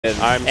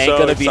I'm ain't so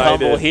gonna be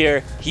excited. humble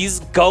here.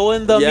 He's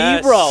going the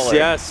Mii Brawler.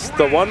 Yes,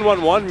 the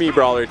 1-1-1 Mii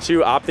Brawler too,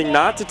 opting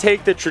not to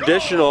take the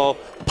traditional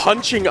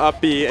punching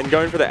up B and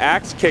going for the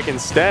axe kick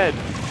instead.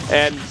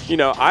 And, you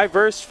know, I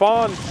versed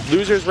Fawn,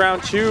 losers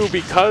round 2,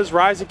 because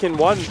Ryzakyn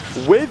won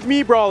with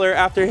Mii Brawler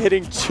after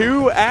hitting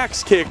 2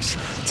 axe kicks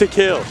to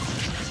kill.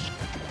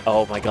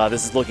 Oh my god,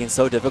 this is looking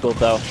so difficult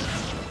though.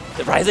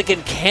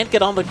 Ryzakyn can't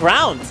get on the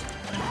ground.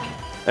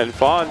 And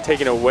Fawn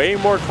taking a way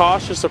more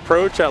cautious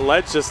approach at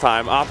ledge this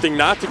time, opting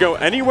not to go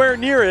anywhere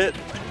near it,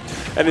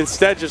 and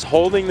instead just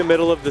holding the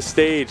middle of the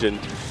stage and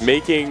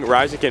making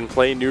Ryzakyn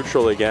play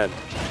neutral again.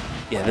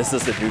 Yeah, this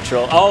is the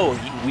neutral. Oh,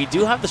 we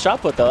do have the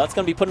shot put though. That's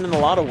going to be putting in a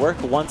lot of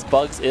work once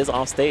Bugs is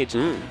off stage.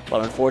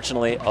 But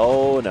unfortunately,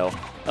 oh no.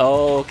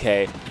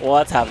 Okay,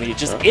 what's happening?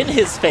 Just in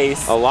his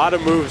face. A lot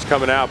of moves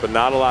coming out, but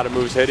not a lot of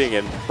moves hitting.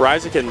 And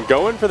Ryzakyn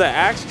going for the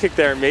axe kick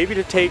there, maybe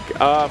to take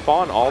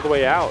Fawn all the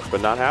way out,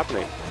 but not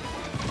happening.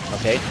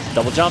 Okay,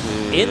 double jump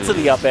into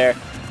the up air.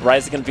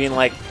 Ryzakyn being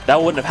like,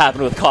 that wouldn't have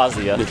happened with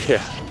Kazuya.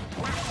 Yeah.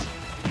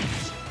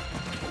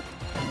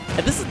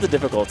 And this is the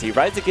difficulty.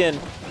 Ryzakyn,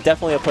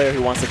 definitely a player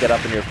who wants to get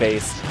up in your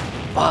face.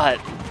 But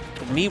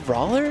Mii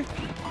Brawler?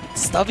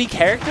 Stubby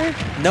character?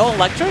 No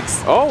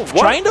electrics? Oh, what?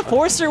 Trying to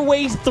force your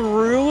way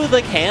through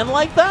the can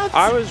like that?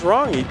 I was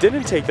wrong. He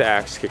didn't take the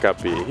axe kick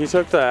up B. He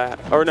took the...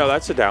 Or no,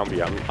 that's a down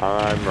B.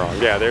 I'm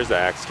wrong. Yeah, there's the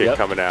axe kick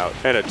coming out.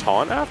 And a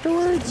taunt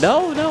afterwards?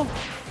 No, no.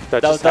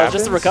 That was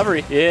just a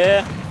recovery.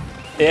 Yeah.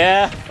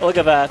 Yeah, look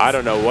at that. I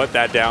don't know what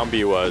that down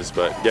B was,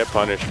 but get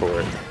punished for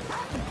it.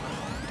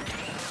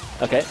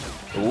 Okay.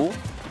 Ooh.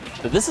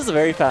 This is a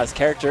very fast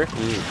character.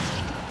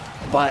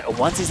 But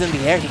once he's in the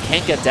air, he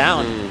can't get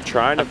down.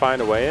 Trying to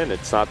find a way in.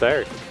 It's not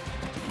there.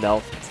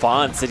 No,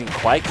 Fawn sitting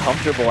quite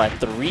comfortable at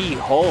 3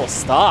 whole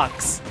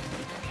stocks.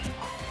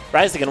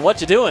 Ryzakyn, what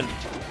you doing?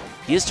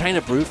 He is trying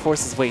to brute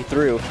force his way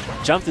through.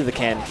 Jump through the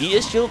can. He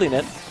is shielding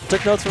it.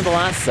 Took notes from the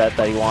last set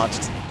that he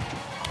watched.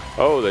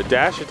 Oh, the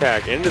dash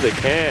attack into the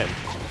can.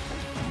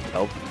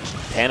 Oh,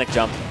 panic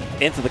jump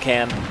into the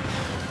can.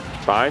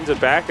 Finds a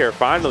back air.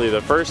 Finally,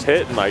 the first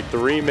hit in like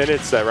 3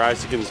 minutes that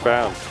Ryzakyn's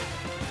found.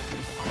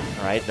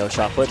 All right, no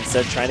shot put.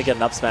 Instead, trying to get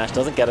an up smash.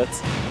 Doesn't get it.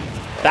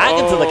 Back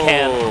into the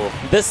can.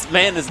 This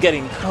man is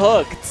getting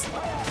cooked.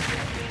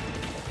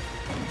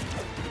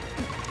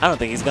 I don't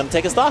think he's going to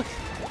take a stock.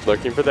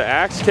 Looking for the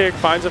axe kick.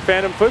 Finds a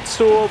phantom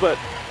footstool, but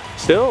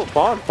still,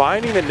 Fawn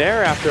finding the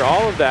nair after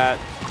all of that.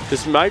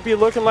 This might be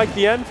looking like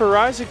the end for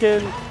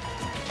Ryzakyn.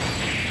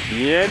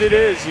 And it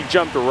is. He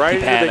jumped right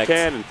into the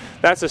cannon.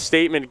 That's a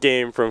statement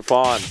game from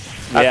Fawn.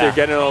 After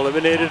getting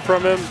eliminated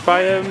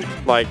by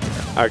him, like,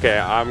 okay,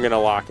 I'm going to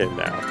lock in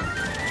now.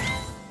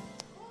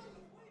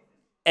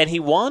 And he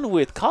won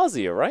with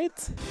Kazuya,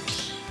 right?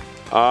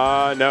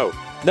 No.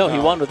 No, he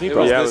won with Mii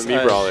Brawler. Yeah, with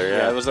Mii Brawler,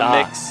 yeah. It was a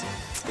mix.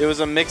 It was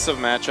a mix of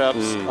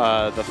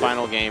matchups. The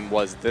final game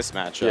was this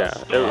matchup.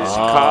 Yeah, it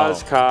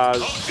was Kaz,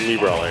 Mii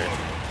Brawler.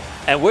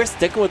 And we're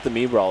sticking with the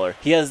Mii Brawler.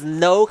 He has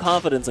no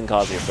confidence in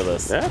Kazuya for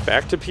this. Yeah,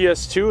 back to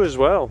PS2 as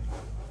well.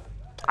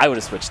 I would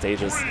have switched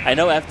stages. I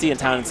know FD and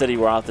Town and City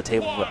were off the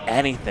table, but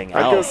anything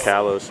else. I'd go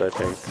Kalos, I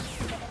think.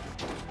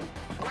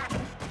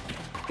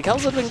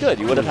 Kalos would have been good.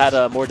 You would have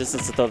had more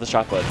distance to throw the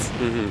shot puts.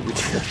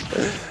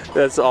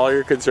 That's all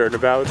you're concerned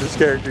about with this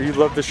character. You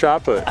love the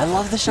shot put. I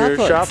love the shot put.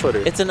 You're a shot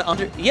putter. It's an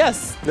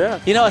yes. Yeah.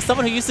 You know, as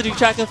someone who used to do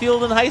track and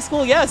field in high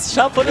school, yes,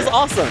 shot put is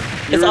awesome.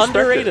 It's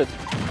underrated.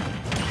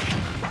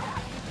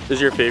 Is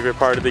your favorite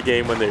part of the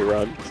game when they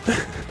run?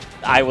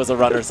 I was a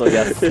runner, so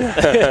yes.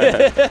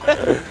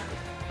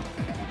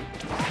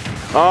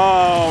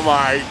 Oh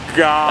my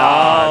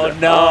god. Oh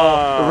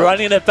no.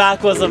 Running it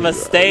back was a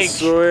mistake.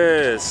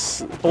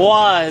 Swiss.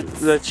 What?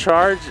 The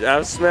charge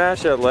F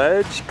smash at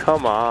ledge?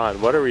 Come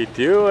on. What are we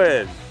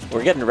doing?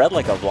 We're getting read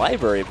like a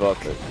library book.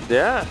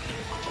 Yeah.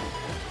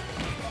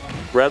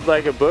 Read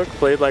like a book,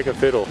 played like a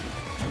fiddle.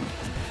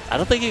 I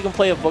don't think you can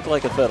play a book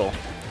like a fiddle.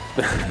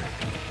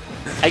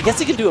 I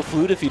guess you can do a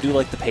flute if you do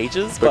like the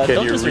pages, but can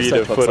don't you just read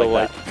a fiddle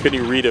like that. Can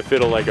you read a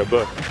fiddle like a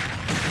book?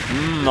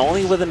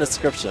 Only with an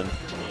description.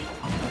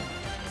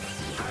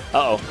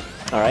 Uh-oh.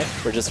 All right,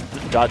 we're just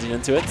dodging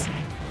into it.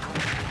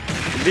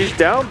 These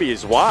down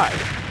Bs, why?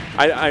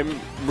 I'm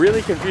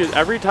really confused.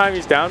 Every time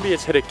he's down B,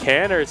 it's hit a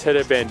can or it's hit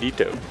a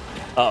bandito.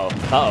 Uh-oh.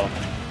 Uh-oh.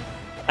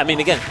 I mean,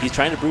 again, he's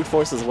trying to brute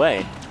force his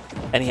way,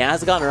 and he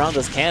has gotten around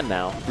this can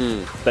now.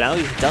 But now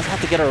he does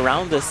have to get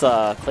around this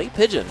clay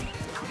pigeon.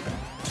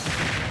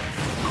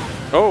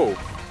 Oh.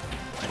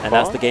 And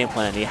that's the game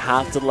plan. You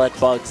have to let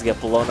Bugs get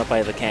blown up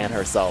by the can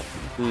herself.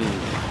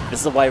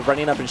 This is why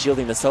running up and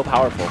shielding is so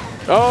powerful.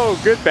 Oh,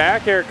 good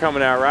back air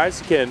coming out.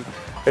 Ryzakyn.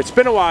 It's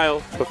been a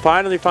while, but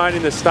finally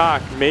finding the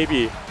stock.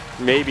 Maybe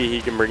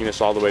he can bring this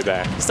all the way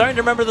back. Starting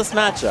to remember this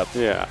matchup.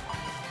 Yeah.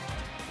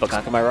 But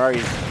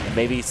RARI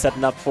maybe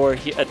setting up for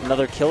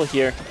another kill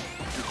here.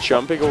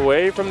 Jumping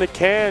away from the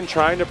can,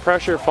 trying to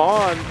pressure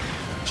Fawn.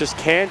 Just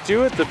can't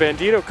do it. The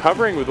Bandito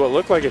covering with what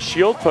looked like a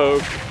shield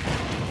poke.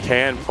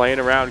 Can playing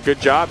around.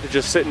 Good job to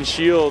just sit and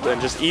shield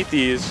and just eat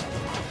these.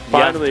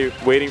 Finally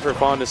waiting for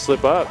Fawn to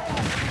slip up.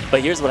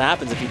 But here's what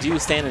happens. If you do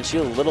stand and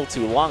shield a little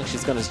too long,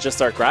 she's going to just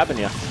start grabbing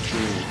you.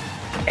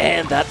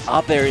 And that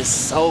up air is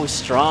so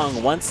strong.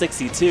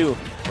 162.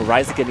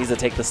 Ryzakyn needs to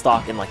take the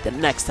stock in like the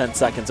next 10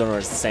 seconds in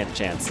order to stand a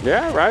chance.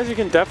 Yeah,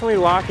 Ryzakyn definitely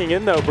locking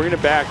in though, bringing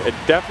it back.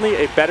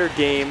 Definitely a better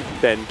game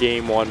than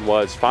game 1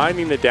 was.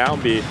 Finding the down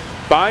B.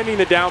 Finding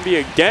the down B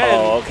again.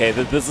 Oh, okay.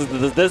 This is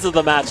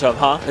the matchup,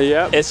 huh?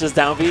 Yep. It's just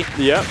down B?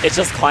 Yep. It's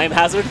just climb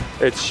hazard?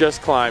 It's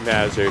just climb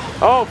hazard.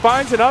 Oh,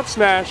 finds an up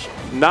smash.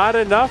 Not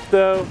enough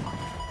though.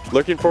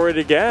 Looking for it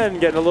again,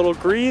 getting a little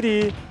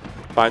greedy.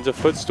 Finds a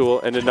footstool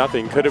into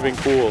nothing. Could have been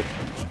cool.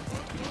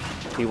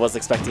 He was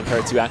expecting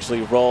her to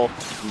actually roll.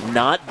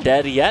 Not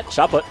dead yet.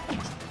 Shot put.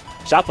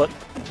 Shot put.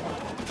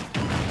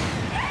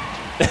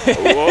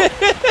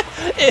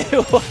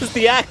 It was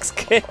the axe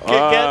kick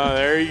again.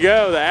 There you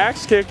go. The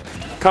axe kick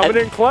coming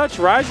in clutch.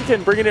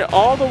 Ryzakyn bringing it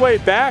all the way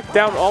back,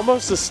 down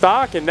almost to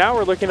stock, and now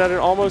we're looking at an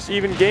almost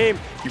even game.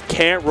 You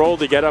can't roll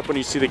to get up when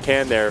you see the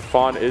can there.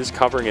 Fawn is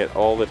covering it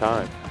all the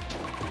time.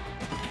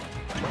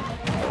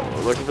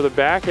 Looking for the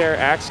back air.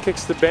 Axe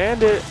kicks the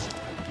bandit.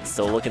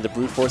 Still looking to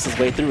brute force his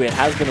way through. It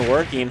has been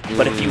working,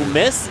 but if you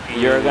miss,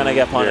 you're going to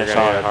get punished You're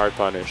gonna get hard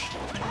punished.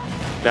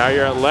 Now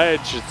you're at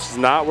ledge. It's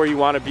not where you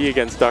want to be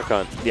against Duck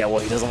Hunt. Yeah, well,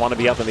 he doesn't want to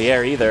be up in the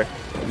air either.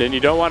 And then you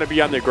don't want to be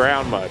on the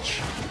ground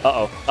much.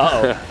 Uh-oh.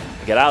 Uh-oh.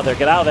 Get out of there.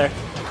 Get out of there.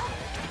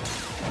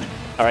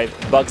 All right,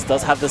 Bugs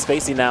does have the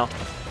spacing now.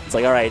 It's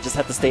like, all right, just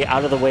have to stay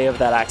out of the way of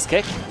that axe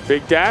kick.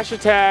 Big dash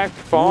attack.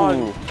 Fawn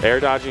Ooh. air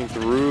dodging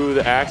through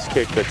the axe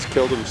kick that's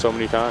killed him so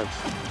many times.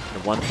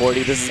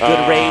 140, this is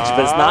good rage, but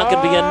it's not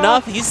going to be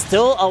enough. He's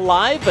still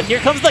alive, but here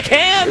comes the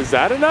can. Is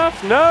that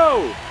enough?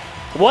 No.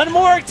 One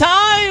more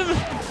time.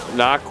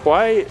 Not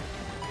quite.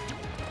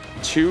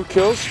 2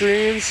 kill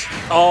streams.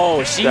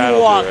 Oh, she That'll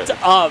walked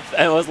up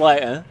and was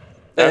like,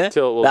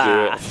 F-tilt will do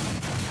it.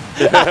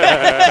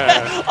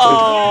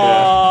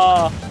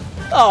 Oh,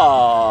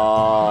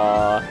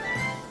 oh.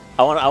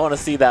 I want to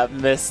see that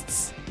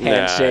missed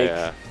handshake.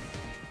 Yeah.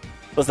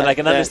 Listen, I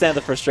can understand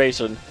the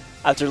frustration.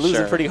 After losing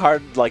Sure. pretty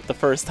hard like the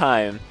first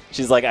time,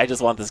 she's like, I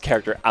just want this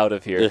character out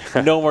of here.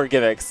 No more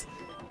gimmicks.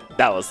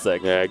 That was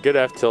sick. Yeah, good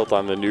F-tilt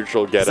on the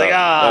neutral get-up. like,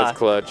 ah. That's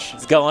clutch.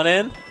 It's going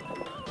in.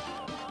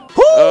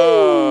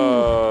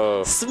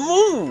 Oh.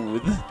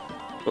 Smooth.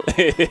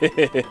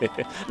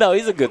 No,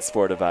 he's a good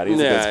sport about it.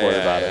 He's a good sport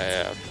about it.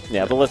 Yeah.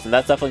 Yeah, but listen,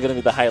 that's definitely going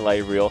to be the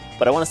highlight reel.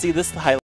 But I want to see this highlight.